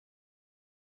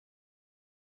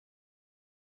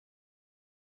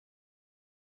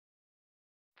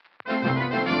Today,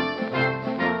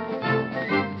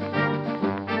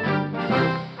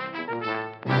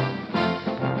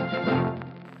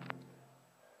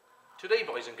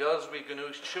 boys and girls, we're going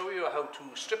to show you how to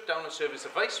strip down and service a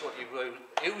vice, what you've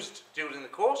used during the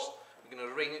course. We're going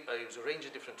to use a range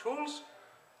of different tools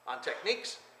and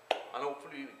techniques, and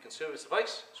hopefully we can service the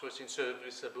vice so it's in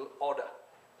serviceable order.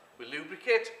 We'll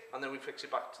lubricate and then we fix it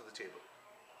back to the table.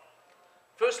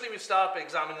 Firstly, we'll start by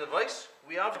examining the vice.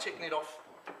 We have taken it off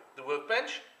the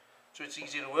workbench so it's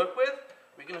easier to work with.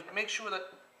 We're going to make sure that,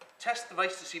 test the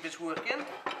vice to see if it's working,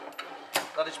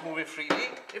 that it's moving freely.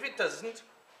 If it doesn't,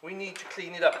 we need to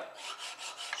clean it up.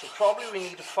 So probably we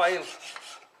need to file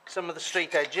some of the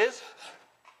straight edges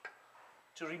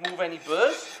to remove any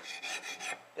burrs.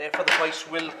 Therefore the vice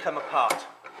will come apart.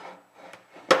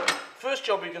 First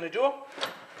job we're going to do,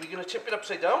 we're going to tip it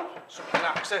upside down so we can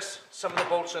access some of the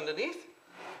bolts underneath.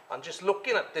 And just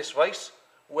looking at this vice,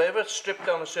 wherever it's stripped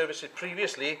down and serviced it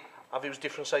previously, I've used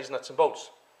different size nuts and bolts.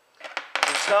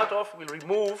 We'll start off, we'll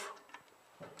remove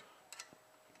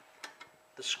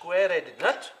the square-headed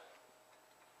nut,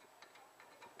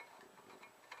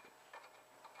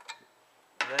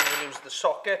 and then we'll use the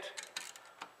socket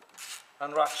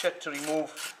and ratchet to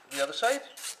remove the other side.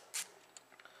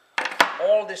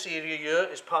 All this area here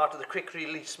is part of the quick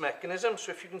release mechanism,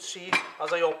 so if you can see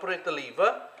as I operate the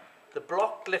lever, the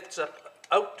block lifts up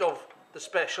out of the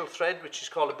special thread which is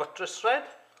called a buttress thread,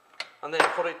 and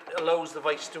therefore it allows the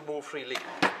vice to move freely.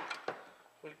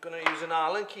 We're going to use an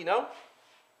Allen key now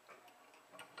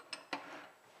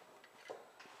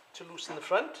to loosen the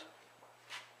front.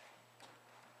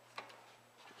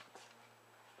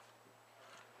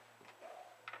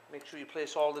 Make sure you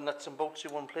place all the nuts and bolts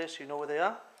in one place so you know where they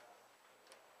are.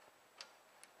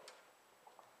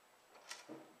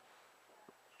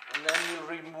 And then you'll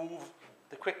remove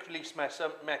the quick release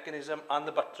mechanism and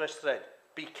the buttress thread.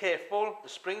 Be careful, the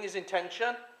spring is in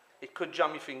tension, it could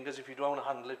jam your fingers if you don't want to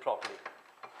handle it properly.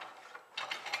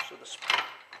 So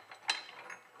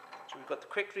we've got the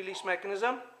quick release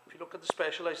mechanism, if you look at the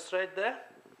specialised thread there,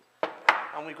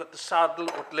 and we've got the saddle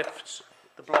that lifts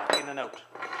the block in and out.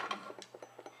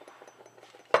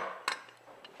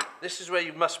 This is where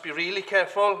you must be really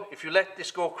careful. If you let this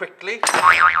go quickly,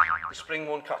 the spring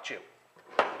won't catch you.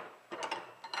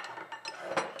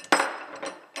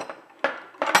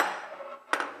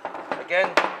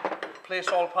 Again, place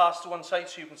all parts to one side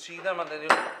so you can see them, and then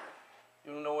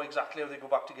you'll know exactly how they go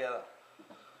back together.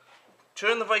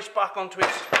 Turn the vice back onto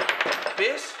its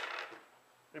base.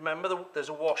 Remember there's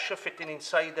a washer fitting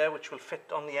inside there which will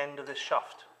fit on the end of this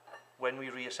shaft when we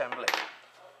reassemble it.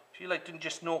 If you like to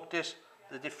just notice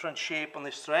the different shape on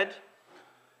this thread,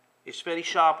 it's very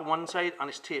sharp on one side and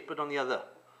it's tapered on the other.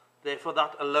 Therefore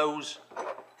that allows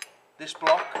this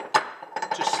block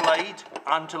to slide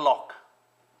and to lock.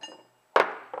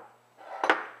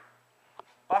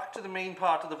 Back to the main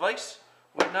part of the vice,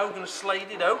 we're now going to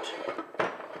slide it out.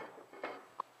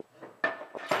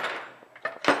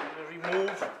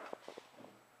 Remove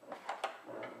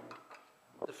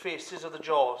the faces of the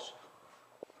jaws.